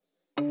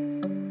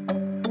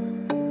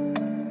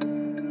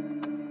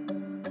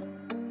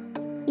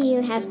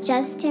You have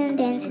just tuned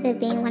into the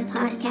Being One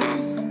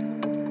podcast.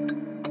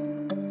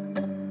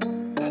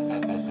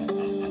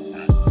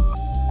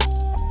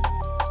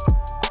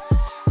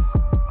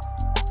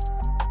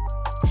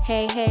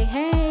 Hey,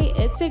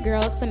 it's your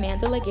girl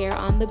Samantha Laguerre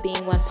on the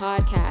Being One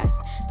podcast,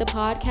 the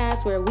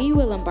podcast where we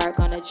will embark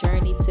on a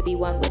journey to be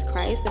one with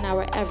Christ in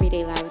our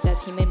everyday lives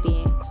as human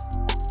beings.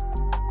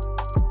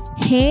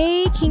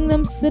 Hey,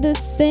 Kingdom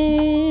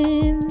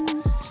citizens.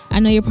 I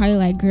know you're probably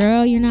like,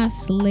 girl, you're not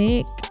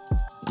slick.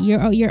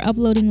 You're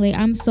uploading late.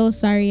 I'm so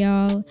sorry,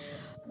 y'all.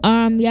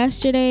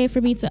 Yesterday for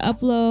me to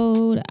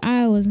upload,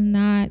 I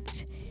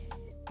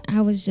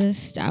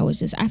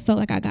felt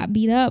like I got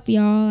beat up,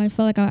 y'all. I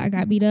felt like I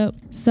got beat up.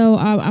 So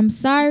I'm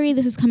sorry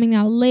this is coming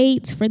out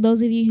late. For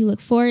those of you who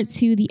look forward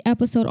to the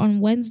episode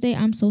on Wednesday,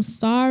 I'm so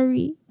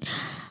sorry.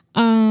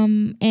 But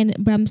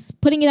I'm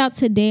putting it out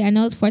today. I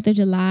know it's 4th of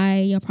July.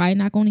 You're probably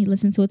not going to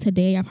listen to it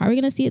today. You're probably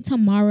going to see it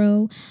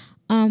tomorrow.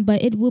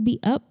 But it will be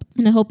up.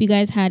 And I hope you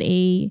guys had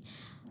a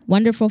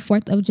wonderful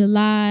 4th of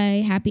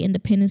July. Happy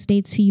Independence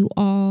Day to you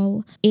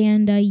all.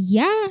 And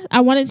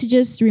I wanted to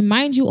just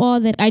remind you all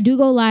that I do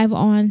go live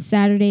on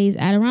Saturdays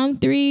at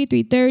around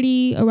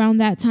 3:30, around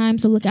that time.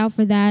 So look out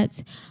for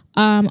that.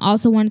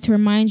 Also wanted to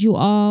remind you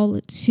all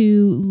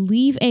to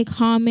leave a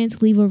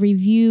comment, leave a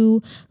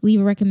review, leave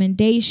a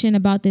recommendation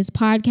about this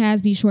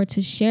podcast. Be sure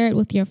to share it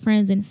with your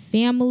friends and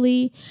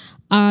family.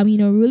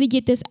 Really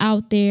get this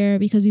out there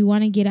because we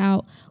want to get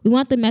out. We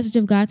want the message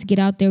of God to get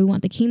out there. We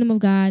want the kingdom of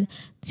God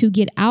to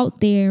get out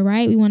there,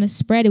 right? We want to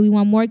spread it. We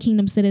want more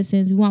kingdom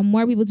citizens. We want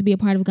more people to be a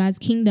part of God's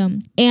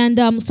kingdom. And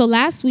so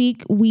last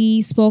week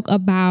we spoke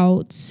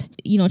about,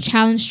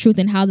 challenge truth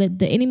and how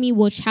the enemy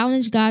will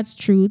challenge God's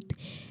truth.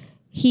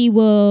 He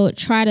will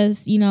try to,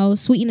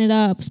 sweeten it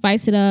up,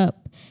 spice it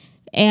up,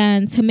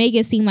 and to make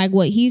it seem like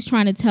what he's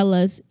trying to tell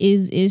us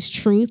is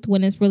truth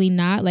when it's really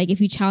not. Like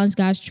if you challenge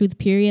God's truth,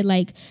 period,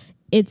 like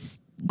it's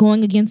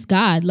going against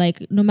God.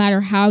 Like no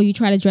matter how you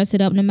try to dress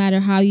it up, no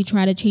matter how you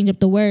try to change up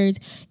the words,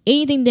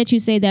 anything that you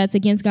say that's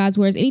against God's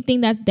words,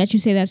 anything that you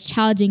say that's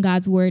challenging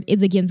God's word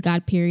is against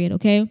God, period.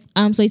 Okay.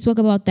 So he spoke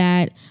about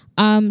that.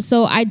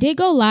 So I did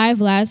go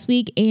live last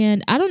week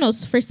and I don't know,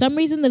 for some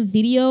reason the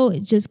video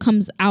it just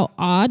comes out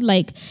odd.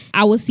 Like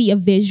I will see a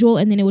visual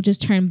and then it will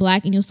just turn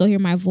black and you'll still hear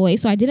my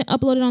voice. So I didn't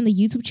upload it on the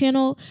YouTube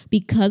channel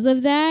because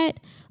of that.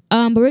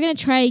 But we're going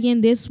to try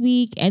again this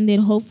week and then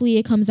hopefully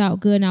it comes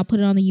out good and I'll put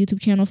it on the YouTube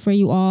channel for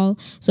you all.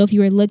 So if you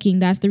were looking,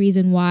 that's the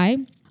reason why.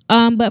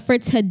 But for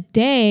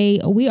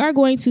today, we are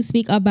going to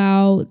speak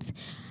about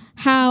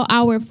how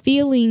our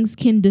feelings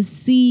can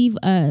deceive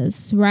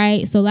us,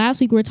 right? So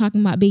last week we were talking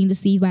about being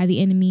deceived by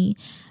the enemy.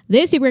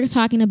 This week we're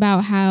talking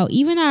about how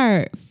even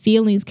our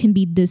feelings can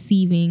be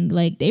deceiving.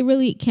 Like they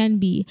really can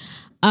be.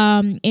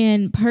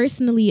 And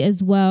personally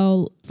as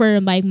well, for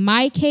like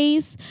my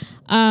case,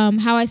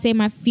 how I say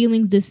my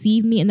feelings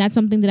deceive me. And that's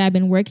something that I've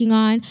been working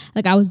on.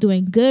 Like I was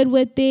doing good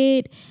with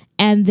it.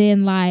 And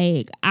then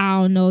like,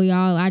 I don't know,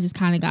 y'all, I just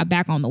kind of got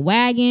back on the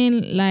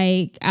wagon.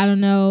 Like, I don't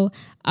know.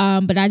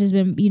 But I just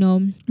been,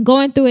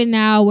 going through it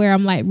now where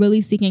I'm like really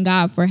seeking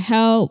God for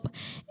help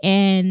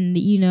and,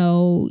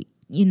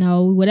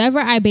 whatever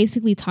I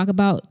basically talk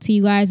about to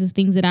you guys is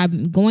things that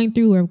I'm going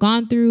through or have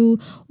gone through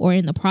or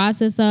in the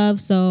process of.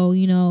 So,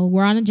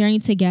 we're on a journey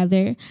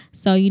together.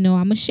 So, I'm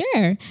going to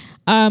share.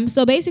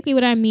 So basically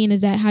what I mean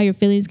is that how your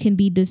feelings can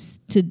be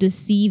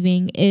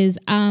deceiving is,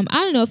 I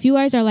don't know if you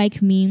guys are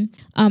like me.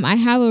 I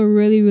have a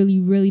really, really,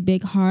 really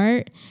big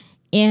heart.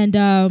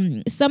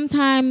 And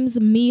sometimes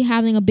me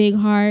having a big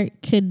heart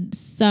could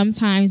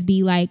sometimes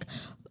be like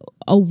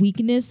a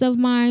weakness of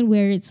mine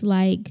where it's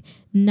like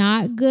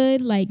not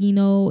good. Like,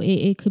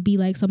 it could be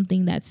like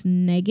something that's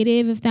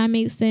negative, if that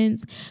makes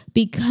sense,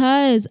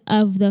 because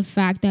of the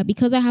fact that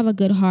because I have a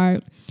good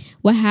heart,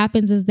 what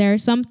happens is there are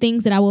some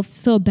things that I will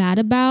feel bad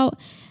about.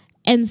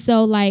 And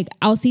so like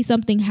I'll see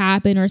something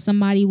happen or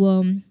somebody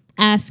will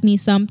ask me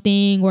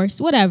something or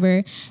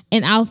whatever,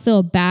 and I'll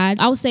feel bad.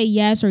 I'll say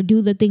yes or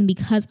do the thing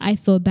because I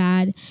feel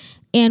bad.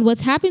 And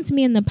what's happened to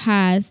me in the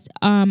past,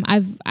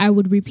 I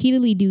would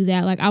repeatedly do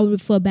that. Like I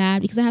would feel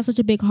bad because I have such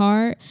a big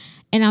heart.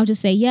 And I'll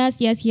just say yes.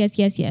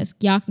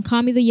 Y'all can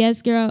call me the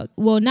yes girl.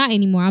 Well, not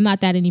anymore. I'm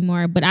not that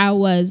anymore. But I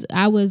was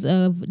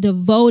a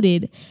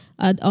devoted,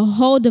 a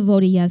whole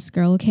devoted yes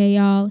girl. Okay,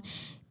 y'all.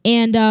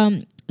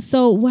 And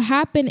so what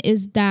happened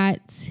is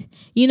that,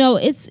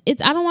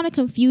 it's I don't want to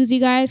confuse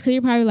you guys because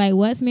you're probably like,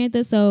 what,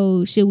 Samantha?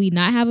 So should we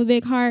not have a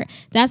big heart?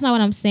 That's not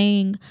what I'm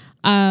saying.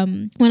 What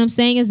I'm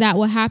saying is that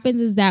what happens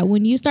is that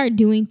when you start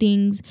doing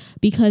things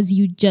because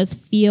you just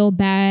feel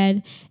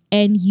bad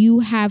and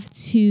you have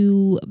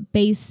to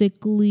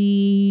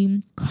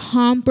basically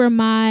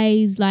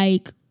compromise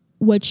like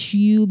what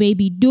you may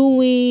be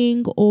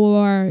doing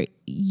or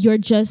you're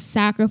just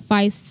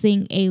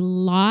sacrificing a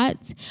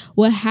lot,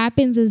 what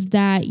happens is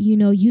that,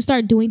 you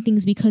start doing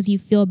things because you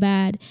feel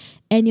bad.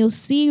 And you'll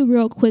see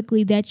real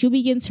quickly that you'll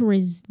begin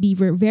to be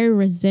very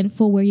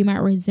resentful, where you might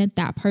resent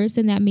that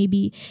person that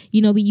maybe,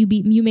 you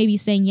may be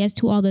saying yes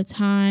to all the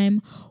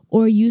time,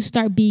 or you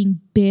start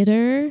being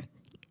bitter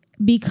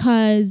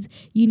because,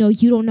 you know,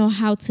 you don't know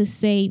how to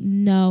say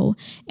no.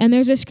 And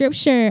there's a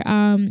scripture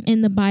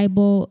in the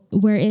Bible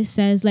where it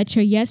says, let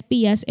your yes be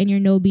yes and your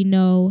no be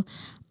no.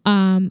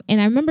 And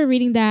I remember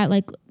reading that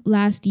like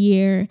last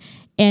year.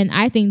 And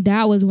I think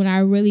that was when I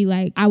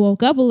really I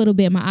woke up a little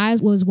bit. My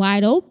eyes was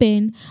wide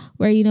open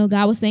where, you know,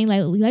 God was saying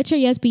like, let your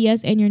yes be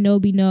yes and your no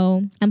be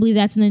no. I believe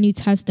that's in the New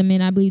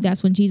Testament. I believe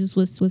that's when Jesus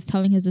was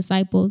telling his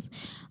disciples,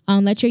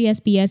 let your yes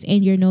be yes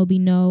and your no be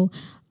no.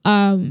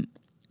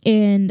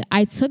 And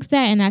I took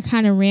that and I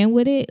kind of ran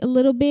with it a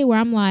little bit where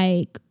I'm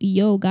like,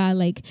 yo, God,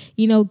 like,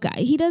 you know, God,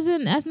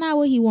 that's not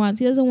what he wants.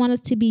 He doesn't want us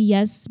to be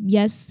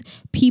yes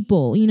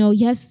people, you know,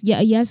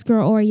 yes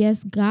girl or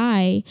yes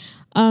guy.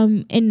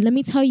 And let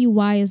me tell you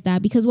why is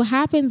that, because what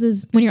happens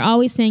is when you're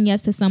always saying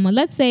yes to someone,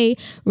 let's say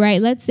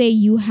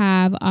you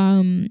have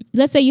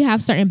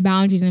certain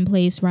boundaries in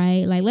place,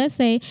 right? Like, let's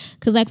say,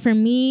 cause like for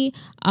me,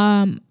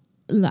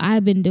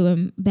 I've been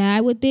doing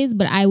bad with this,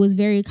 but I was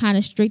very kind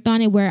of strict on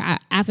it where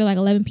after like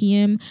 11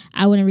 p.m.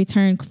 I wouldn't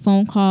return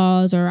phone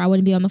calls, or I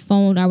wouldn't be on the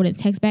phone, or I wouldn't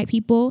text back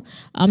people.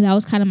 That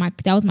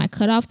was my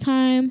cutoff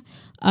time.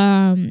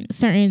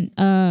 Certain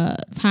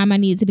time I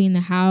needed to be in the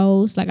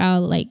house,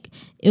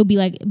 it'll be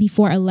like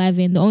before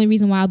 11. The only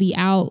reason why I'll be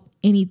out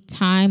any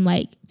time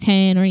like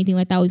 10 or anything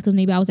like that was because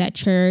maybe I was at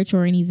church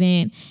or an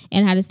event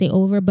and had to stay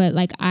over, but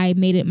like I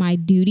made it my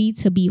duty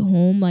to be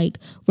home like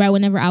right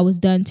whenever I was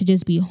done, to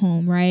just be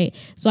home, right?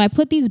 So I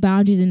put these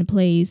boundaries in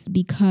place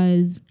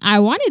because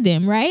I wanted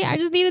them, right? I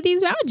just needed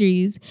these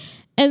boundaries.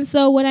 And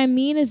so what I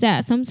mean is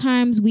that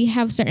sometimes we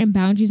have certain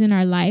boundaries in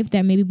our life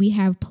that maybe we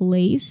have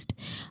placed.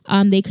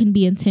 They can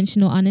be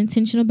intentional,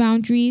 unintentional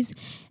boundaries.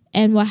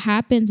 And what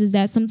happens is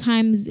that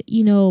sometimes,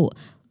 you know,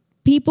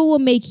 people will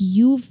make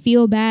you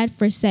feel bad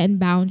for setting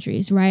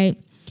boundaries, right?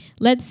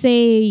 Let's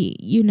say,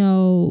 you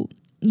know,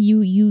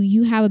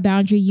 you have a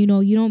boundary, you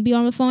know, you don't be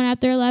on the phone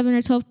after 11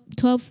 or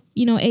 12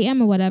 you know,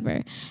 a.m. or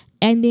whatever.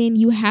 And then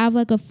you have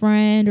like a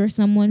friend or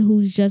someone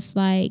who's just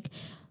like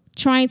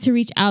trying to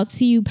reach out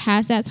to you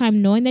past that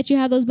time, knowing that you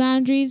have those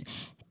boundaries.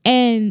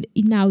 And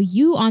now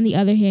you, on the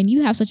other hand,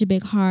 you have such a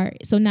big heart.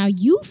 So now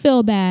you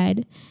feel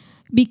bad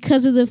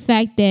because of the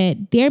fact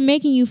that they're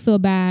making you feel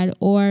bad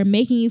or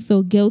making you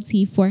feel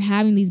guilty for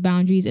having these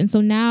boundaries. And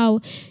so now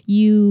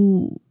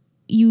you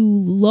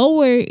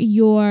lower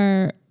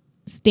your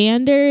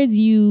standards,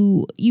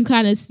 you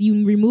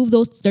remove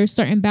there's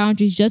certain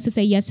boundaries just to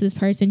say yes to this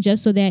person,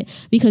 just so that,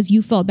 because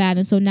you felt bad.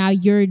 And so now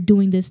you're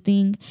doing this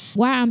thing.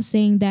 Why I'm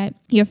saying that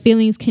your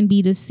feelings can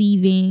be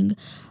deceiving,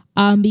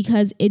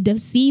 because it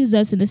deceives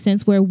us in the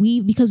sense where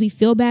because we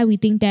feel bad, we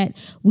think that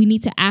we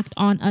need to act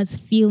on us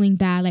feeling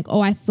bad. Like, oh,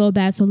 I feel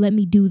bad, so let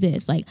me do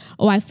this. Like,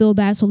 oh, I feel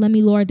bad, so let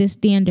me lower this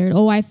standard.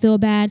 Oh, I feel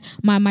bad,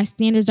 my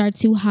standards are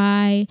too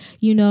high,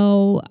 you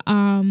know,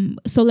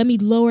 so let me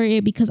lower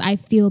it because I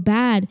feel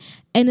bad.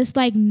 And it's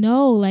like,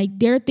 no, like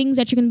there are things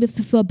that you're going to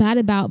feel bad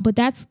about, but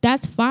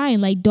that's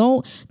fine. Like,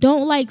 don't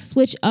like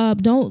switch up.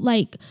 Don't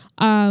like,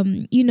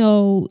 you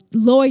know,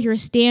 lower your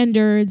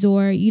standards,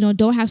 or, you know,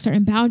 don't have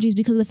certain boundaries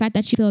because of the fact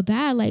that you feel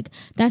bad. Like,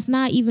 that's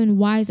not even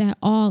wise at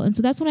all. And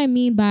so that's what I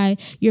mean by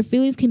your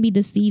feelings can be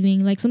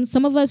deceiving. Like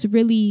some of us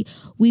we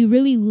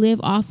really live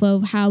off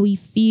of how we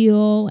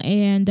feel,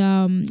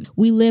 and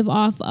we live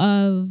off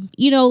of,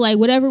 you know, like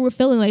whatever we're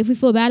feeling. Like if we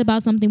feel bad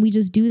about something, we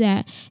just do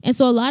that. And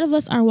so a lot of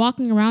us are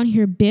walking around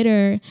here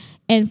bitter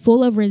and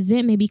full of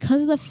resentment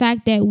because of the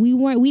fact that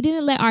we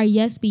didn't let our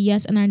yes be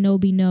yes and our no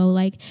be no.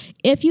 Like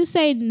if you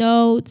say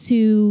no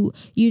to,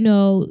 you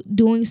know,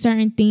 doing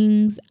certain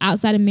things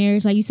outside of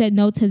marriage, like you said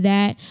no to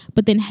that,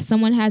 but then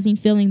someone has you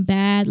feeling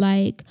bad,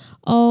 like,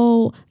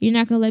 oh, you're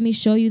not gonna let me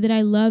show you that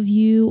I love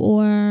you,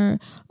 or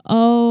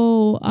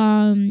oh,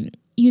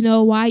 you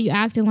know, why are you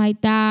acting like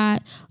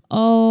that?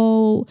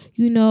 Oh,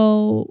 you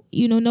know,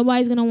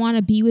 nobody's going to want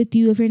to be with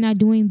you if you're not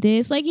doing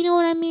this. Like, you know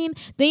what I mean?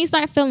 Then you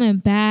start feeling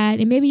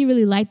bad, and maybe you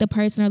really like the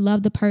person or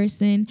love the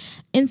person.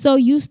 And so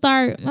you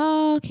start,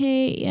 oh,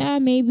 okay, yeah,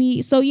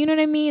 maybe. So, you know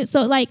what I mean?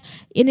 So like,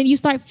 and then you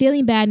start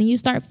feeling bad and you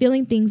start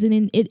feeling things, and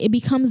then it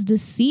becomes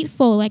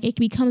deceitful. Like it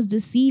becomes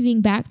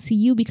deceiving back to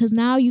you because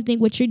now you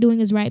think what you're doing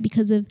is right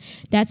because of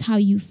that's how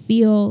you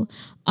feel.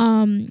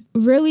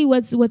 Really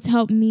what's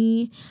helped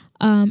me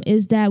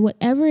is that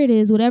whatever it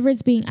is, whatever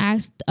is being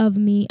asked of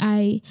me,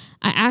 I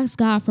ask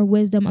God for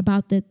wisdom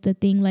about the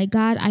thing. Like,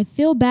 God, I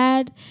feel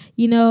bad,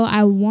 you know,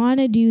 I want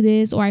to do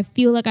this, or I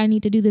feel like I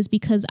need to do this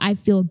because I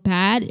feel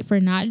bad for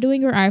not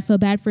doing it, or I feel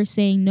bad for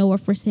saying no or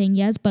for saying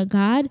yes. But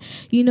God,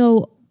 you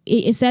know,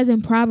 it says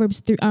in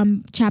Proverbs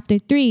chapter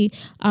 3,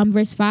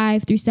 verse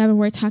 5-7,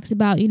 where it talks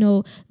about, you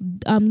know,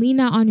 lean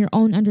not on your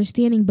own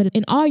understanding, but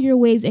in all your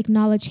ways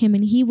acknowledge him,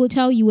 and he will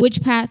tell you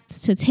which path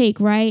to take,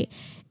 right?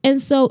 And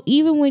so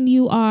even when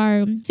you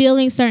are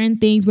feeling certain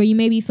things where you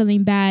may be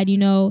feeling bad, you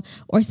know,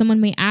 or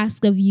someone may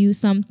ask of you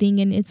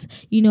something and it's,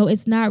 you know,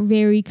 it's not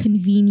very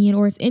convenient,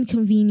 or it's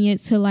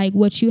inconvenient to like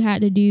what you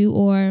had to do,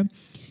 or,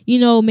 you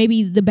know,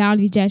 maybe the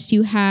boundaries that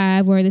you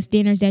have or the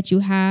standards that you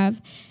have.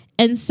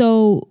 And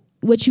so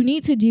what you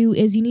need to do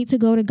is you need to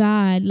go to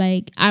God.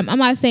 Like, I'm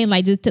not saying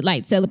like just to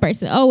like tell the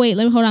person, oh wait,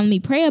 let me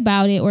pray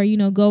about it, or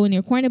go in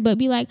your corner, but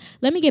be like,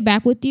 let me get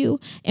back with you.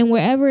 And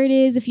wherever it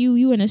is, if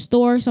you in a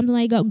store or something,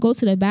 like go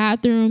to the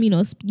bathroom,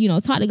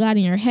 talk to God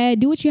in your head,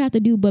 do what you have to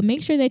do, but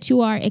make sure that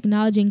you are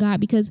acknowledging God,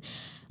 because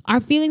our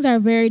feelings are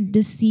very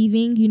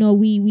deceiving.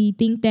 We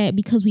think that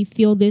because we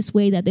feel this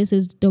way that this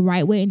is the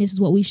right way and this is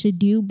what we should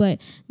do.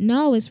 But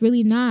no, it's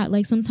really not.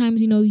 Like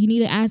sometimes, you need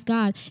to ask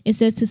God. It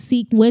says to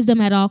seek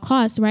wisdom at all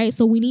costs, right?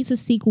 So we need to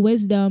seek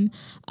wisdom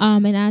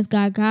and ask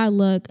God,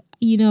 look,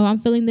 I'm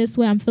feeling this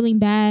way. I'm feeling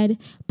bad.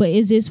 But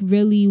is this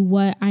really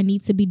what I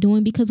need to be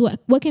doing? Because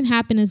what can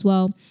happen as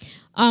well,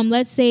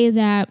 let's say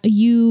that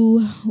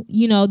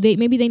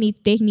maybe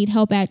they need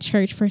help at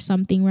church for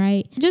something,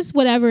 right? Just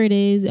whatever it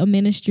is, a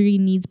ministry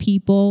needs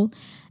people.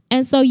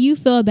 And so you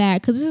feel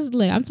bad, because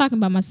I'm talking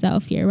about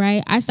myself here,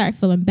 right? I start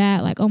feeling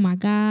bad, like, oh my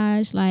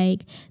gosh,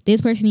 like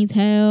this person needs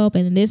help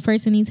and this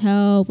person needs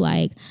help.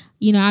 Like,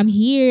 I'm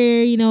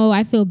here,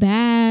 I feel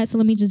bad. So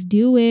let me just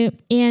do it.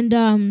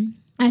 And,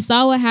 I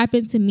saw what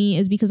happened to me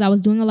is because I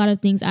was doing a lot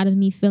of things out of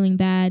me feeling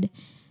bad.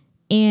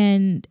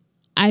 And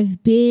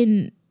I've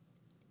been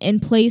in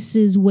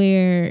places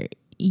where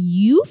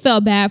you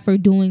felt bad for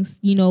doing,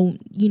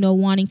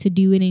 wanting to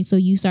do it. And so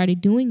you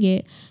started doing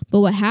it. But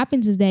what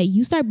happens is that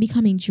you start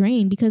becoming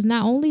drained, because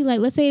not only,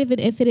 like, let's say if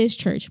it is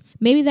church,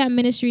 maybe that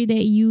ministry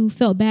that you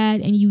felt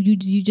bad and you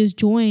just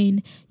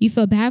joined, you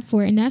felt bad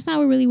for it. And that's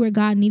not really where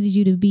God needed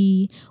you to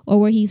be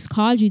or where he's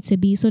called you to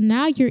be. So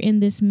now you're in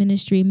this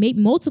ministry, maybe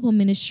multiple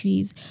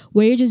ministries,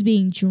 where you're just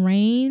being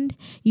drained,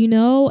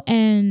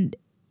 and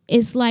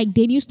it's like,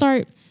 then you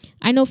start,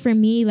 I know for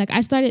me, like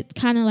I started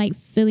kind of like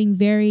feeling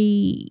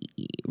very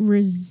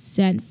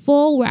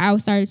resentful, where I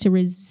started to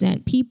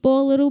resent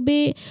people a little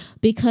bit,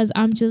 because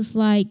I'm just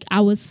like,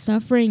 I was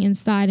suffering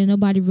inside and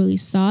nobody really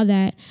saw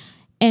that.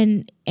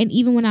 And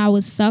even when I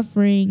was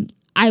suffering,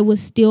 I would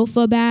still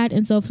feel bad.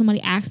 And so if somebody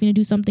asked me to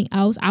do something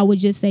else, I would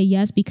just say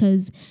yes,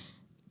 because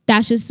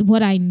that's just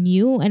what I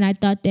knew. And I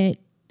thought that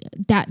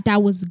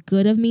was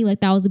good of me. Like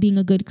that was being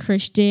a good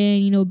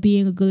Christian,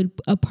 being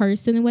a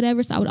person and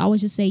whatever. So I would always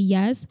just say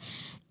yes.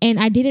 And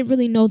I didn't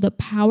really know the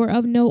power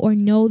of no, or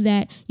know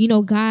that,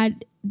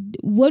 God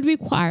would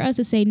require us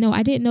to say no.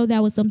 I didn't know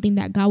that was something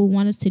that God would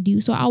want us to do.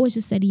 So I always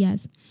just said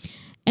yes.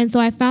 And so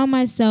I found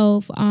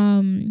myself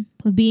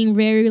being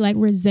very like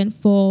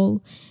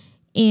resentful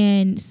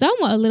and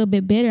somewhat a little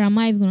bit bitter. I'm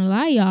not even going to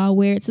lie, y'all,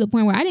 where to the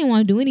point where I didn't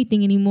want to do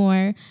anything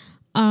anymore.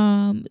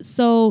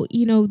 So,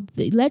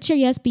 let your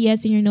yes be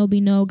yes and your no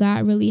be no.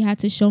 God really had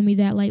to show me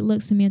that, like,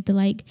 look, Samantha,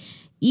 like,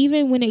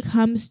 even when it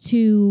comes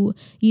to,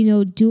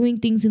 doing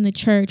things in the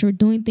church or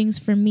doing things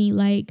for me,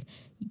 like,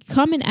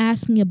 come and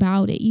ask me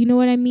about it. You know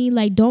what I mean?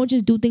 Like, don't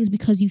just do things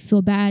because you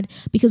feel bad,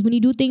 because when you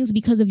do things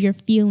because of your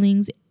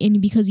feelings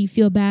and because you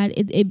feel bad,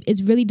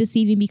 it's really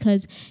deceiving,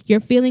 because your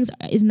feelings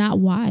is not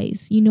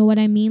wise. You know what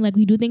I mean? Like,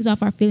 we do things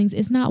off our feelings.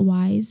 It's not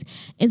wise.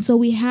 And so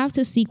we have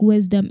to seek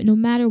wisdom, no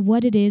matter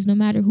what it is, no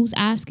matter who's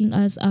asking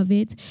us of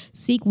it.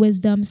 Seek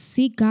wisdom,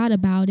 seek God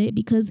about it,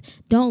 because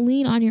don't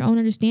lean on your own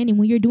understanding.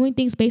 When you're doing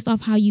things based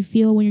off how you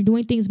feel, when you're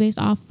doing things based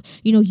off,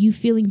 you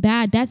feeling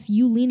bad, that's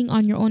you leaning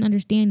on your own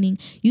understanding.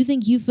 You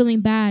think you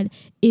feeling bad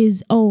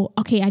is, oh,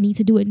 okay, I need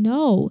to do it.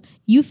 No,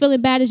 you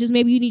feeling bad is just,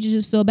 maybe you need to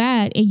just feel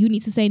bad and you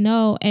need to say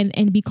no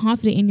and be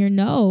confident in your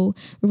no,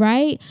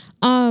 right?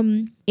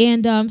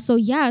 So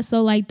yeah,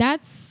 so like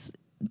that's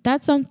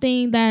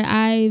something that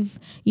I've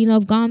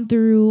gone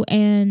through,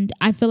 and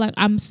I feel like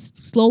I'm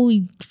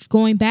slowly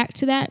going back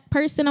to that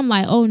person. I'm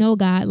like, oh no,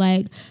 God,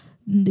 like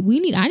I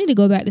need to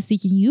go back to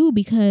seeking you,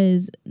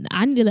 because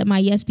I need to let my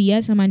yes be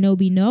yes and my no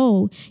be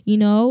no,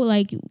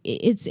 like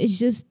that's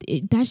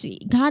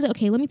God.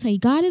 Okay, let me tell you,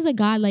 God is a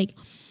God, like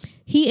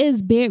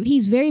he's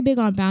very big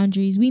on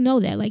boundaries. We know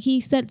that, like he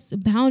sets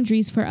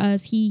boundaries for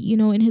us. He,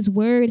 in his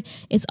word,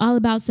 it's all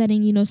about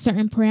setting,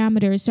 certain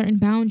parameters, certain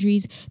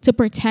boundaries to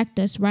protect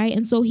us. Right.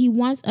 And so he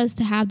wants us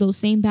to have those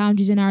same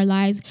boundaries in our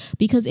lives,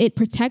 because it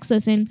protects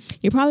us. And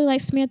you're probably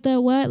like,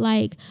 Samantha, what?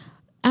 Like,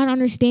 I don't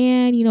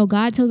understand.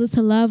 God tells us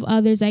to love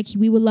others like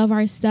we would love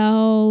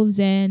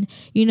ourselves. And,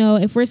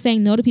 if we're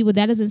saying no to people,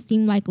 that doesn't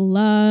seem like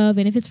love.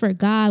 And if it's for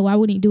God, why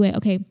wouldn't he do it?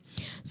 Okay.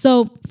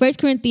 So 1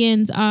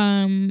 Corinthians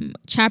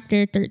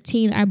chapter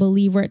 13, I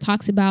believe, where it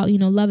talks about,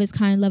 love is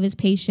kind, love is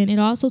patient. It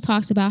also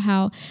talks about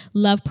how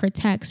love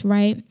protects,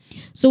 right?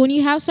 So when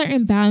you have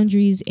certain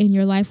boundaries in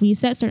your life, when you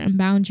set certain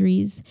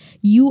boundaries,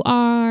 you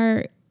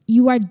are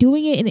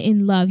doing it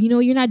in love.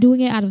 You're not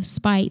doing it out of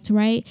spite,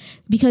 right?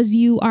 Because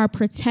you are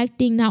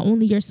protecting not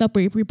only yourself, but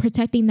you're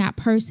protecting that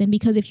person.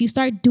 Because if you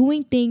start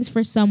doing things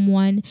for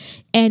someone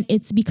and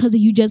it's because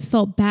you just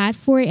felt bad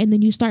for it, and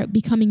then you start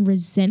becoming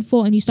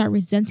resentful and you start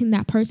resenting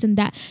that person,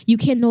 that you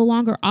can no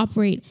longer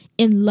operate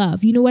in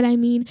love. You know what I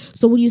mean?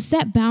 So when you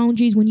set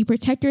boundaries, when you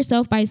protect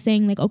yourself by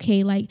saying like,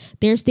 okay, like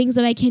there's things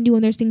that I can do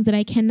and there's things that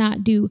I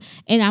cannot do.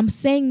 And I'm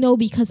saying no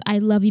because I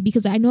love you,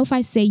 because I know if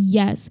I say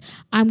yes,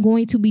 I'm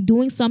going to be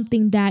doing something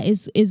something that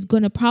is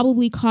going to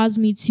probably cause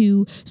me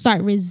to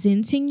start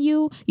resenting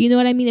you. You know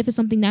what I mean? If it's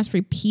something that's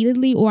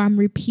repeatedly, or I'm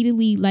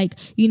repeatedly like,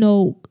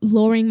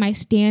 lowering my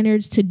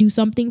standards to do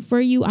something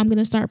for you, I'm going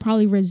to start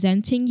probably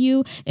resenting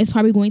you. It's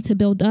probably going to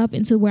build up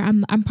into where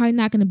I'm probably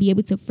not going to be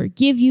able to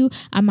forgive you.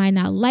 I might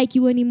not like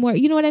you anymore.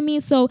 You know what I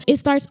mean? So it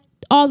starts,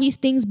 all these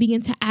things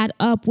begin to add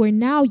up where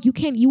now you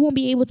won't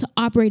be able to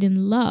operate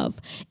in love.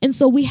 And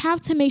so we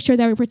have to make sure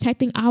that we're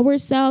protecting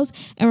ourselves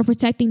and we're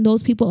protecting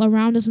those people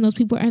around us and those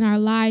people in our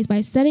lives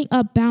by setting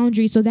up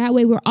boundaries. So that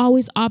way we're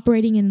always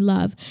operating in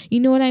love.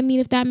 You know what I mean?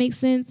 If that makes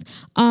sense.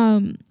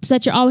 So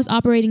that you're always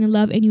operating in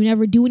love and you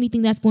never do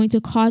anything that's going to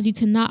cause you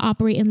to not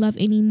operate in love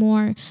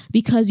anymore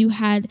because you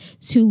had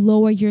to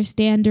lower your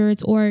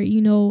standards or,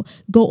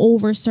 go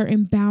over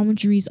certain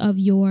boundaries of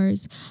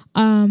yours.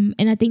 And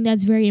I think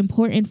that's very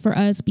important for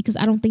us because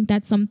I don't think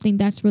that's something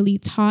that's really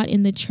taught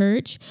in the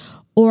church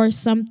or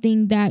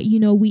something that,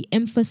 we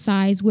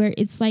emphasize where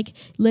it's like,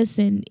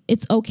 listen,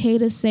 it's okay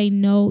to say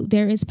no.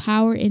 There is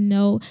power in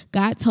no.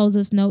 God tells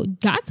us no.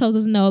 God tells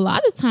us no a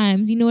lot of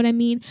times, you know what I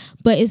mean?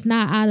 But it's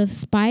not out of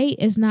spite.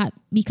 It's not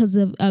because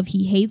of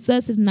he hates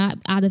us. It's not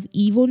out of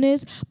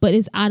evilness, but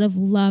it's out of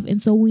love.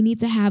 And so we need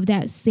to have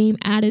that same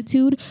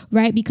attitude,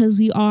 right? Because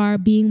we are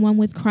being one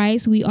with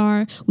Christ. We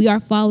are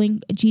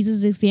following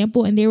Jesus'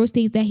 example. And there was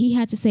things that he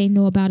had to say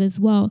no about as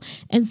well.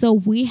 And so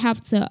we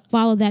have to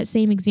follow that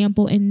same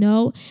example and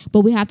know,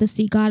 but we have to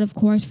seek God, of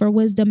course, for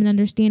wisdom and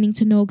understanding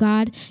to know,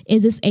 God,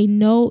 is this a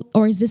no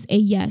or is this a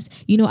yes?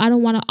 I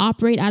don't want to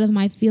operate out of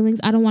my feelings.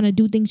 I don't want to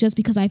do things just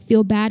because I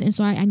feel bad. And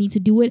so I need to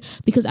do it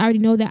because I already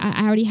know that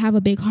I already have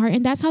a big heart.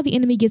 And that's how the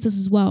enemy gets us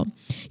as well.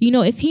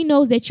 If he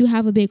knows that you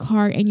have a big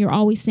heart and you're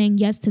always saying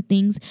yes to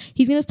things,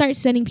 he's going to start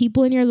sending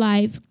people in your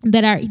life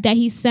that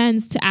he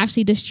sends to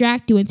actually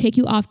distract you and take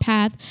you off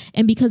path.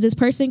 And because this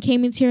person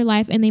came into your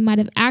life and they might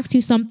have asked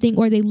you something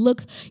or they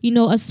look,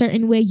 a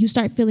certain way, you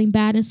start feeling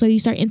bad. And so you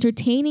start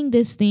entertaining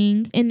this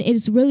thing. And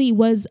it really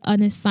was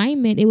an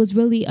assignment. It was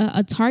really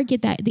a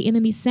target that the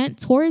enemy sent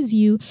towards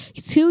you,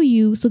 to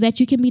you, so that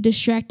you can be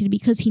distracted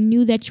because he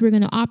knew that you were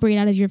going to operate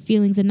out of your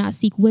feelings and not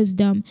seek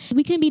wisdom.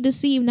 We can be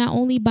deceived not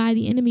only by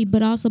the enemy,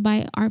 but also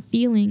by our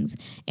feelings.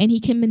 And he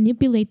can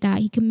manipulate that.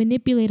 He can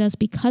manipulate us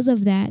because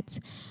of that.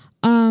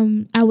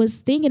 I was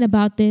thinking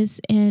about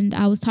this and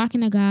I was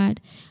talking to God.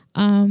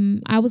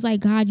 I was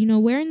like, God,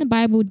 where in the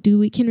Bible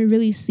can we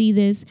really see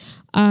this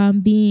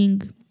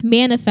being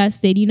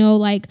manifested?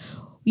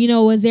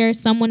 Was there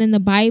someone in the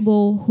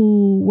Bible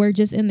who were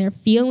just in their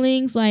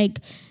feelings?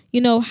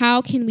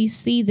 How can we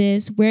see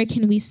this? Where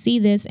can we see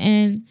this?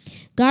 And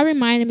God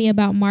reminded me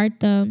about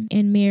Martha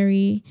and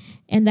Mary,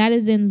 and that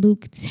is in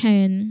Luke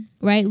 10,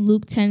 right?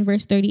 Luke 10,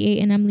 verse 38.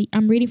 And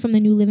I'm reading from the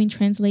New Living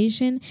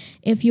Translation.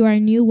 If you are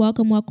new,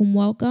 welcome, welcome,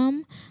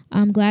 welcome.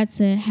 I'm glad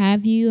to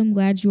have you. I'm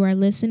glad you are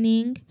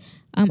listening.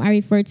 I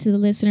refer to the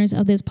listeners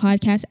of this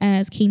podcast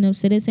as kingdom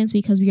citizens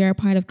because we are a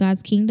part of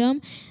God's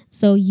kingdom.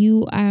 So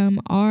you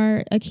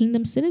are a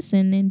kingdom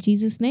citizen in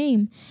Jesus'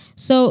 name.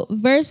 So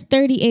verse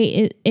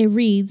 38, it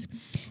reads,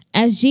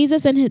 as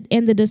Jesus and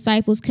the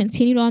disciples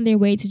continued on their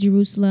way to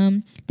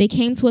Jerusalem, they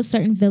came to a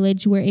certain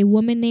village where a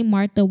woman named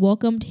Martha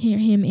welcomed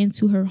him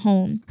into her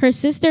home. Her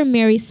sister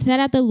Mary sat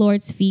at the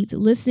Lord's feet,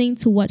 listening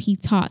to what he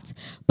taught.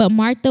 But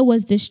Martha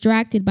was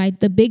distracted by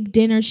the big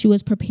dinner she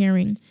was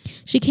preparing.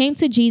 She came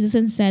to Jesus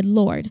and said,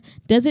 Lord,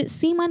 does it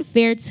seem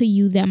unfair to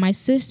you that my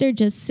sister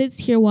just sits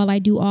here while I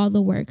do all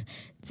the work?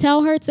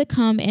 Tell her to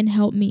come and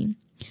help me.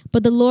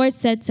 But the Lord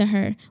said to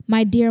her,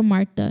 my dear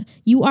Martha,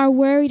 you are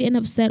worried and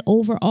upset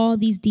over all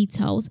these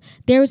details.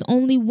 There is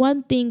only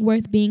one thing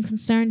worth being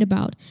concerned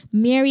about.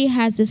 Mary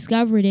has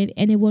discovered it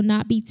and it will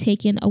not be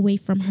taken away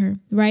from her,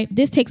 right?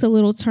 This takes a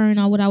little turn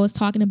on what I was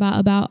talking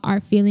about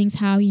our feelings,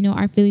 how,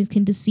 our feelings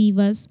can deceive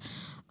us,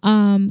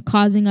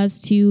 causing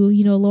us to,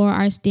 lower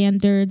our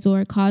standards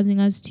or causing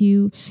us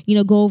to,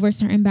 go over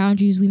certain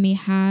boundaries we may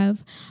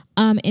have.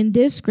 In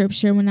this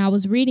scripture, when I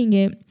was reading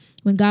it,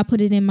 when God put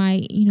it in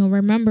my,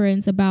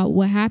 remembrance about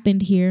what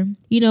happened here,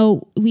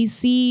 we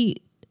see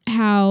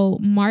how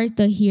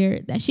Martha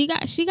here, that she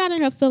got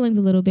in her feelings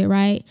a little bit,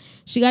 right?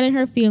 She got in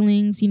her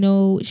feelings,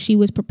 she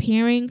was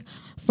preparing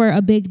for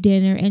a big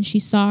dinner and she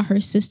saw her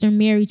sister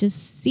Mary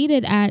just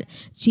seated at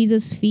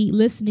Jesus' feet,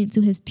 listening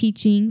to his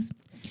teachings,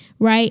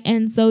 right?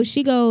 And so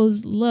she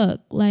goes,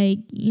 look,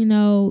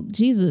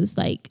 Jesus,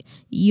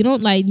 you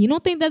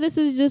don't think that this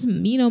is just,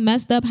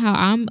 messed up how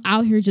I'm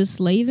out here just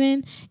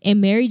slaving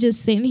and Mary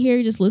just sitting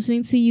here just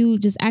listening to you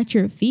just at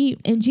your feet.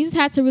 And Jesus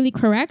had to really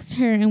correct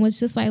her and was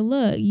just like,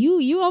 look,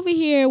 you over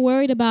here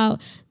worried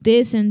about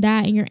this and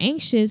that and you're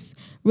anxious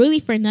really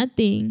for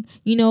nothing.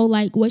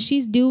 What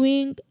she's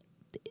doing,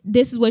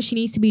 this is what she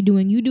needs to be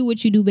doing. You do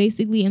what you do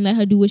basically and let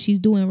her do what she's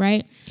doing,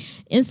 right?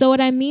 And so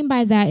what I mean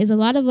by that is a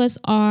lot of us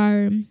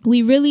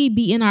we really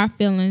be in our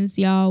feelings,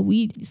 y'all.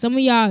 Some of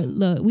y'all,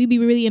 look, we be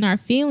really in our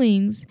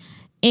feelings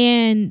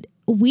and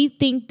we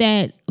think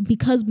that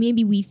because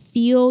maybe we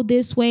feel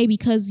this way,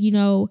 because, you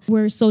know,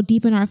 we're so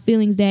deep in our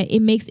feelings, that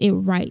it makes it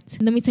right.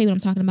 Let me tell you what I'm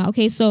talking about.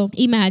 Okay, so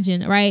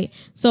imagine, right?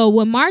 So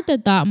what Martha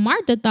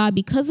thought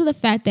because of the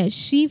fact that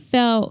she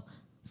felt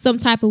some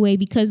type of way,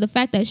 because the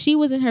fact that she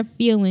was in her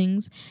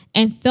feelings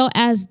and felt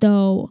as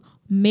though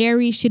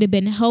Mary should have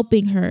been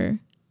helping her,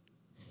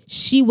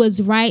 she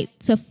was right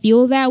to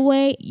feel that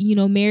way. You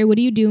know, Mary, what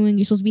are you doing?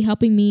 You're supposed to be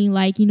helping me.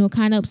 Like, you know,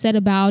 kind of upset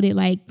about it.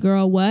 Like,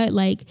 girl, what?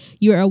 Like,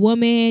 you're a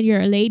woman,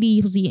 you're a lady,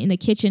 you're supposed to be in the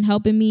kitchen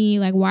helping me.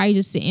 Like, why are you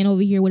just sitting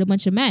over here with a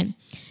bunch of men?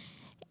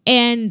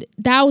 And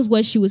that was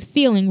what she was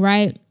feeling,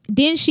 right?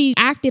 Then she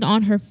acted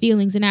on her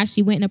feelings and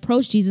actually went and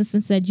approached Jesus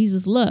and said,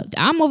 Jesus, look,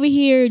 I'm over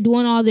here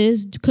doing all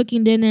this,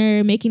 cooking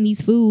dinner, making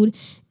these food,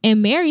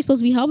 and Mary's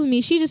supposed to be helping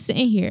me. She's just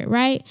sitting here,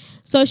 right?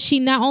 So she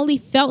not only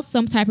felt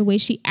some type of way,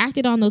 she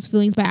acted on those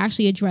feelings by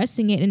actually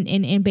addressing it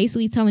and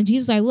basically telling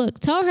Jesus, like, look,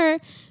 tell her,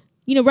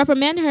 you know,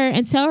 reprimand her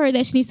and tell her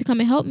that she needs to come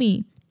and help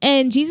me.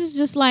 And Jesus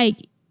just like,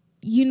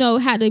 you know,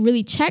 had to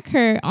really check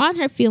her on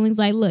her feelings.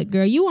 Like, look,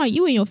 girl, you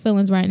in your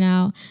feelings right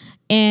now.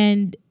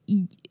 And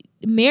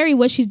Mary,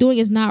 what she's doing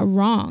is not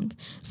wrong.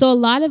 So a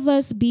lot of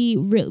us we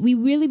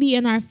really be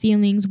in our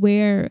feelings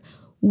where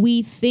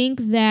we think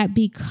that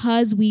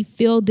because we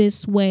feel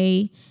this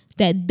way,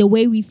 that the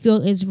way we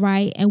feel is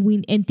right,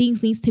 and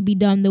things needs to be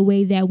done the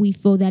way that we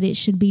feel that it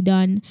should be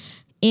done.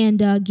 And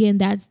again,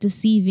 that's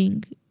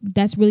deceiving.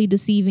 That's really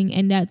deceiving.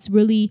 And that's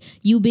really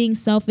you being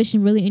selfish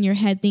and really in your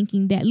head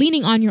thinking that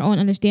leaning on your own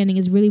understanding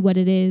is really what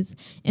it is,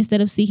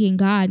 instead of seeking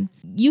God.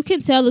 You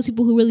can tell those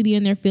people who really be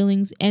in their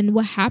feelings. And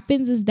what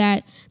happens is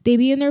that they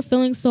be in their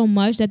feelings so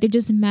much that they're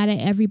just mad at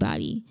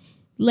everybody.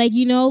 Like,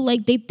 you know,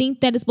 like they think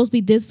that it's supposed to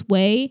be this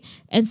way,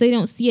 and so they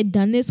don't see it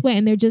done this way,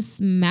 and they're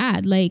just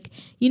mad. Like,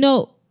 you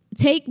know,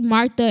 take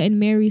Martha and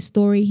Mary's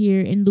story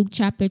here in Luke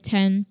chapter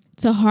 10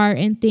 to heart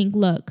and think,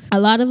 look, a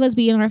lot of us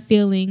be in our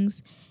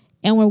feelings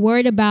and we're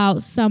worried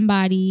about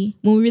somebody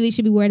when we really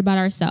should be worried about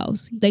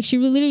ourselves. Like, she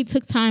literally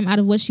took time out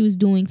of what she was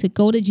doing to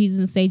go to Jesus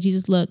and say,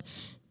 Jesus, look,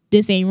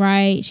 this ain't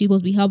right. She's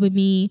supposed to be helping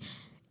me.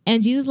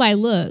 And Jesus like,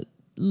 look,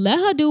 let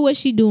her do what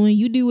she doing.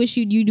 You do what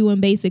you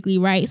doing, basically,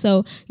 right?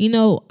 So, you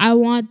know, I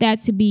want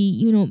that to be,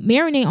 you know,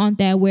 marinate on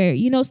that, where,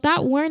 you know,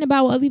 stop worrying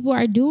about what other people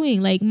are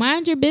doing. Like,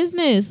 mind your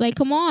business. Like,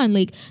 come on.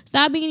 Like,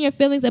 stop being in your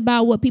feelings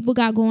about what people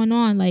got going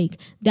on. Like,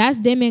 that's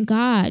them and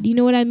God. You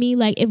know what I mean?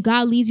 Like, if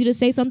God leads you to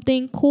say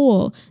something,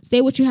 cool.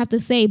 Say what you have to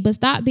say, but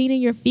stop being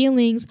in your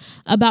feelings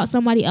about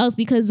somebody else,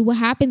 because what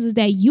happens is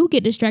that you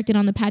get distracted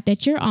on the path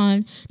that you're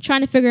on,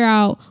 trying to figure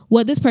out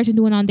what this person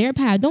doing on their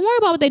path. Don't worry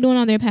about what they're doing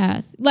on their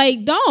path.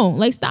 Like,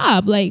 don't. Like,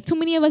 stop. Like, too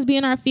many of us be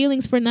in our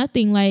feelings for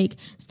nothing. Like,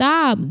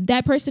 stop.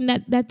 That person,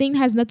 that thing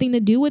has nothing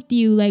to do with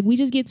you. Like, we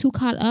just get too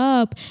caught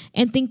up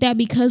and think that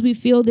because we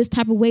feel this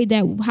type of way,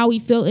 that how we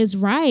feel is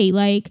right.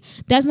 Like,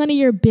 that's none of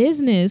your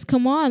business.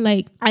 Come on.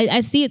 Like, I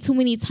see it too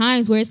many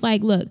times where it's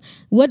like, look,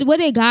 what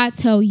did God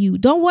tell you?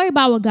 Don't worry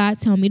about what God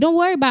tell me. Don't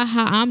worry about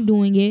how I'm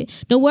doing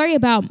it. Don't worry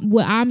about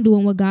what I'm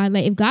doing with God.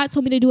 Like, if God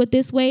told me to do it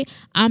this way,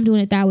 I'm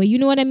doing it that way. You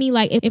know what I mean?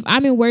 Like, if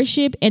I'm in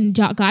worship and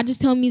God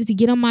just telling me to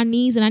get on my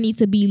knees and I need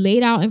to be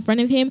laid out in front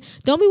of him,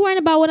 don't be worrying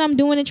about what I'm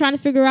doing and trying to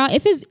figure out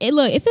if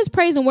it's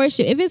praise and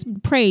worship, if it's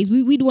praise,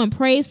 we doing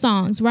praise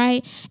songs,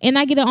 right? And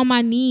I get on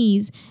my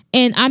knees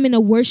and I'm in a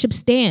worship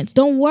stance.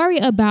 Don't worry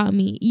about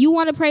me. You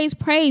want to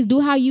praise, do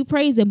how you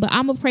praise him, but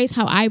I'm going to praise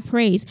how I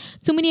praise.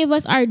 Too many of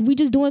us we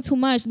just doing too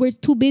much. We're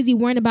too busy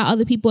worrying about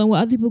other people and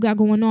what other people got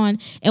going on.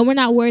 And we're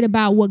not worried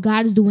about what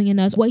God is doing in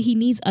us, what he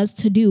needs us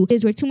to do.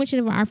 We're too much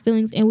into our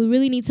feelings, and we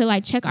really need to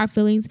like check our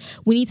feelings.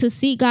 We need to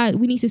seek God.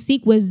 We need to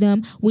seek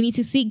wisdom. We need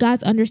to seek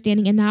God's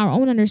understanding and not our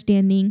own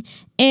understanding,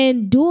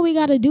 and do what we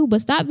got to do. But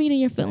stop being in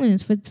your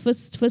feelings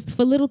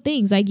for little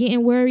things, like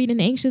getting worried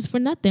and anxious for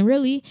nothing,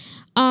 really.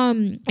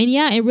 And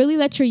really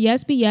let your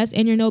yes be yes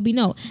and your no be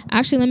no.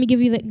 Actually, let me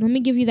give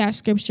you that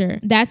scripture.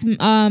 That's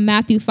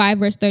Matthew 5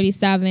 verse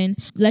 37.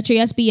 Let your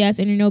yes be yes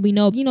and your no be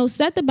no. You know,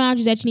 set the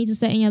boundaries that you need to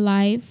set in your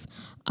life.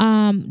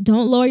 Don't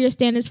lower your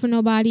standards for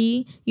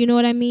nobody. You know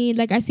what I mean?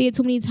 Like, I see it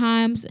too many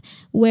times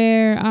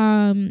where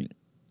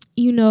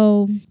you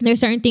know,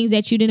 there's certain things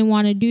that you didn't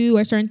want to do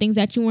or certain things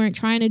that you weren't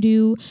trying to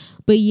do,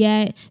 but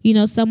yet, you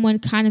know, someone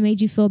kind of made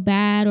you feel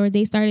bad, or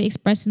they started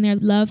expressing their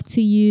love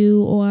to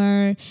you,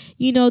 or,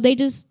 you know, they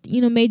just,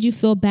 you know, made you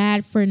feel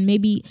bad for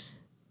maybe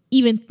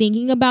even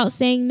thinking about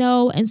saying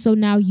no. And so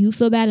now you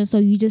feel bad. And so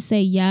you just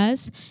say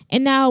yes.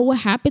 And now what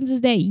happens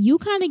is that you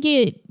kind of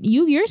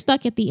you're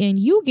stuck at the end.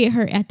 You get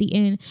hurt at the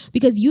end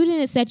because you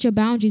didn't set your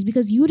boundaries,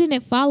 because you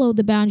didn't follow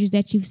the boundaries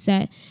that you've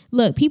set.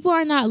 Look,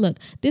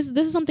 this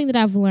is something that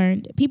I've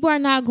learned. People are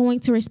not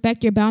going to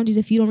respect your boundaries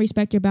if you don't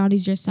respect your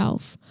boundaries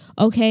yourself.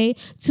 Okay.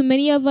 Too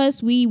many of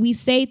us, we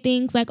say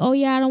things like, oh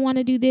yeah, I don't want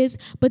to do this.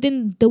 But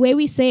then the way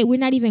we say it, we're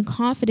not even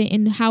confident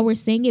in how we're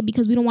saying it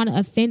because we don't want to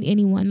offend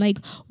anyone.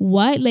 Like,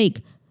 what? Like,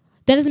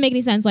 that doesn't make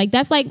any sense. Like,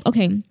 that's like,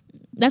 okay.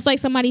 That's like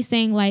somebody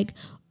saying like,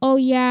 oh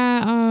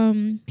yeah,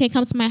 can't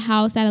come to my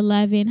house at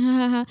 11, ha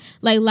ha ha,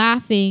 like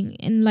laughing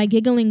and like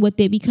giggling with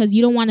it because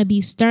you don't want to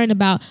be stern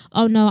about,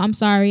 oh no, I'm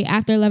sorry,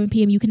 after 11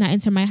 p.m. you cannot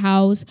enter my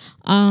house.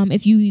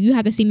 If you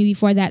have to see me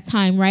before that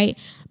time, right?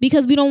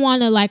 Because we don't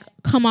want to like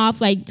come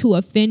off like to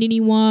offend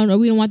anyone, or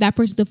we don't want that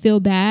person to feel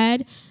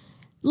bad.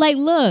 Like,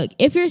 look,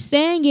 if you're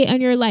saying it and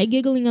you're like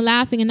giggling and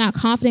laughing and not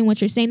confident in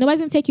what you're saying,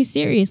 nobody's gonna take you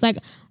serious. Like,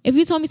 if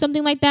you told me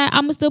something like that,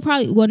 I'm gonna still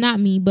probably, well, not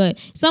me, but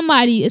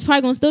somebody is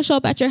probably gonna still show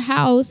up at your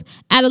house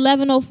at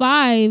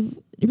 11:05,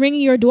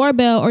 ringing your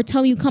doorbell or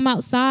telling you come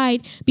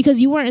outside because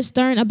you weren't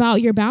stern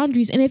about your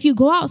boundaries. And if you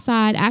go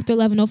outside after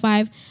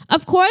 11:05,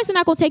 of course they're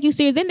not gonna take you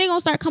serious. Then they're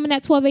gonna start coming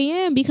at 12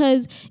 a.m.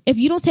 because if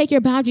you don't take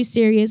your boundaries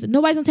serious,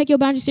 nobody's gonna take your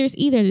boundaries serious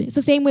either. It's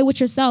the same way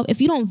with yourself.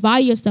 If you don't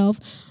value yourself,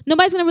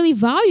 nobody's gonna really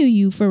value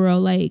you for real.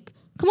 Like,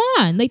 come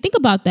on, like think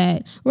about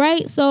that,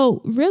 right?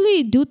 So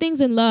really do things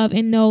in love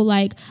and know,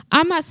 like,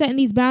 I'm not setting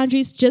these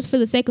boundaries just for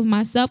the sake of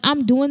myself.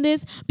 I'm doing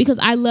this because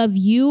I love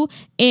you,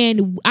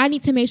 and I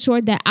need to make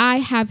sure that I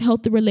have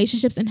healthy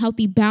relationships and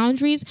healthy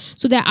boundaries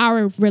so that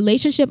our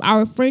relationship,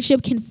 our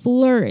friendship can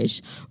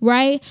flourish,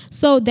 right?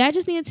 So that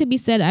just needed to be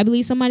said. I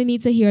believe somebody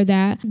needs to hear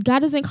that. God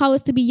doesn't call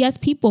us to be yes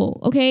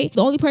people, okay?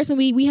 The only person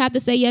we have to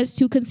say yes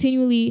to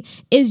continually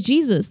is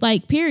Jesus,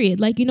 like, period.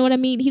 Like, you know what I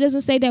mean? He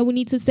doesn't say that we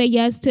need to say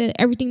yes to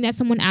everything that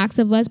someone asks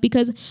of us,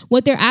 because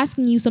what they're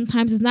asking you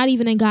sometimes is not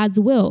even in God's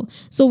will.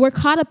 So we're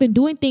caught up in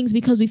doing things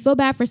because we feel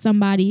bad for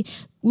somebody.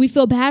 We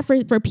feel bad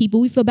for people.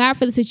 We feel bad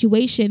for the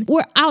situation.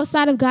 We're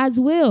outside of God's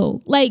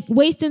will, like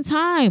wasting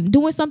time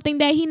doing something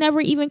that he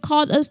never even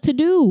called us to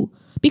do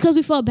because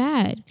we felt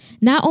bad.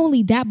 Not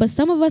only that, but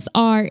some of us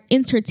are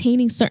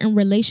entertaining certain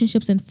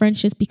relationships and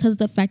friendships because of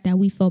the fact that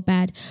we feel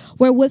bad.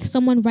 We're with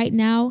someone right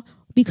now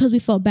because we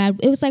felt bad.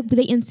 It was like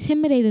they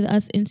intimidated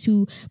us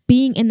into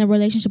being in a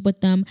relationship with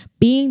them,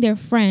 being their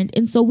friend.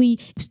 And so we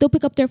still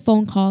pick up their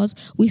phone calls.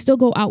 We still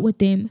go out with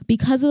them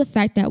because of the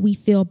fact that we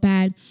feel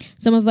bad.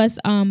 Some of us,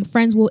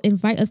 friends will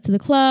invite us to the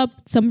club.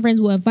 Some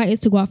friends will invite us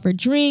to go out for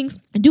drinks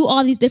and do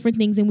all these different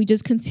things. And we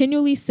just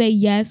continually say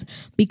yes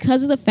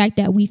because of the fact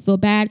that we feel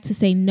bad to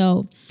say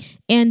no.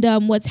 And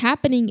what's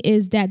happening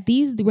is that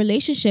these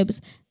relationships,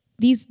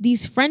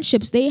 these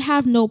friendships, they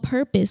have no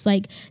purpose.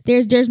 Like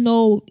there's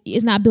no,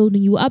 it's not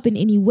building you up in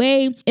any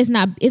way. It's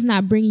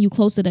not bringing you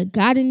closer to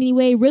God in any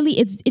way. Really,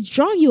 it's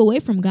drawing you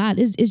away from God.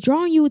 It's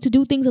drawing you to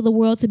do things of the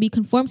world, to be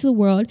conformed to the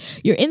world.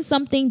 You're in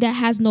something that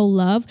has no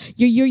love.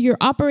 You're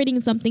operating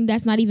in something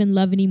that's not even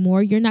love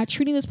anymore. You're not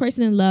treating this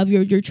person in love.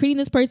 You're treating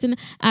this person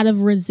out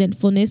of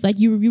resentfulness. Like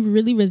you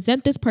really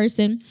resent this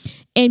person.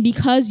 And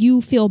because you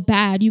feel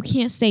bad, you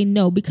can't say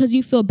no. Because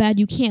you feel bad,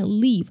 you can't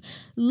leave.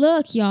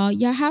 Look, y'all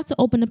have to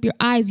open up your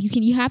eyes.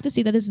 You have to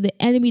see that this is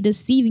the enemy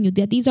deceiving you,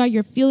 that these are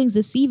your feelings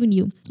deceiving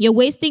you. You're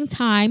wasting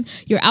time.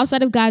 You're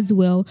outside of God's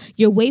will.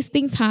 You're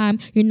wasting time.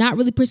 You're not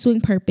really pursuing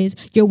purpose.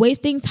 You're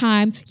wasting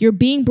time. You're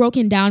being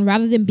broken down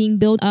rather than being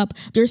built up.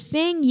 You're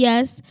saying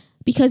yes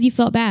because you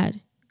felt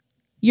bad.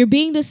 You're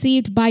being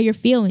deceived by your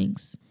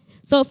feelings.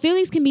 So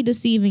feelings can be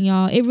deceiving,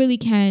 y'all. It really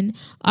can.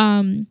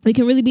 We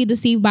can really be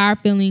deceived by our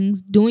feelings,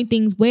 doing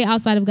things way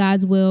outside of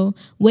God's will,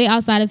 way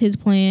outside of his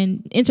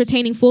plan,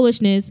 entertaining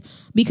foolishness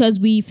because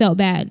we felt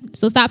bad.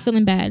 So stop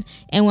feeling bad.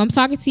 And when I'm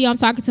talking to you, I'm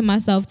talking to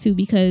myself too,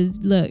 because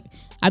look,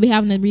 I be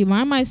having to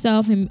remind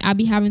myself, and I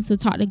be having to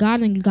talk to God,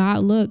 and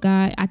God, look,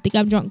 God, I think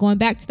I'm drunk, going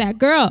back to that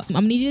girl. I'm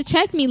gonna need you to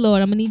check me,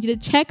 Lord. I'm gonna need you to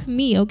check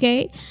me,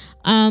 okay?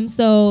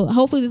 So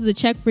hopefully this is a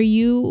check for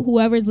you,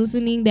 whoever's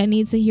listening that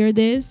needs to hear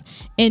this,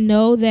 and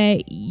know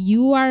that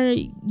you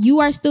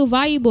are still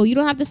valuable. You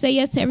don't have to say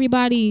yes to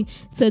everybody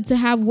to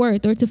have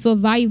worth or to feel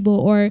valuable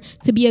or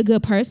to be a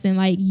good person.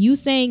 Like, you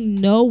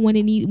saying no when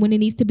it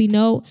needs to be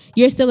no,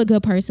 you're still a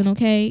good person,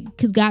 okay?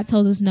 Because God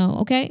tells us no,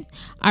 okay?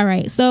 All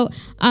right. So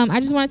I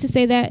just wanted to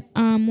say that,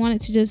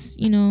 wanted to just,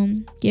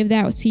 give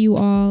that to you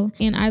all.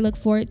 And I look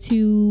forward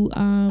to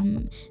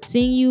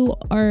seeing you,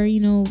 or,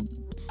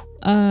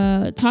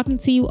 talking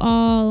to you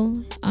all,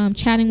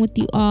 chatting with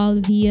you all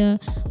via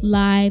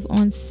live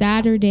on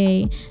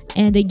Saturday.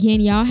 And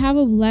again, y'all have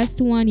a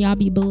blessed one. Y'all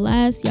be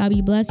blessed. Y'all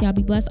be blessed. Y'all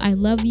be blessed. I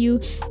love you,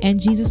 and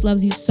Jesus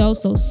loves you so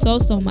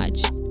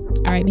much.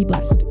 All right, be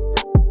blessed.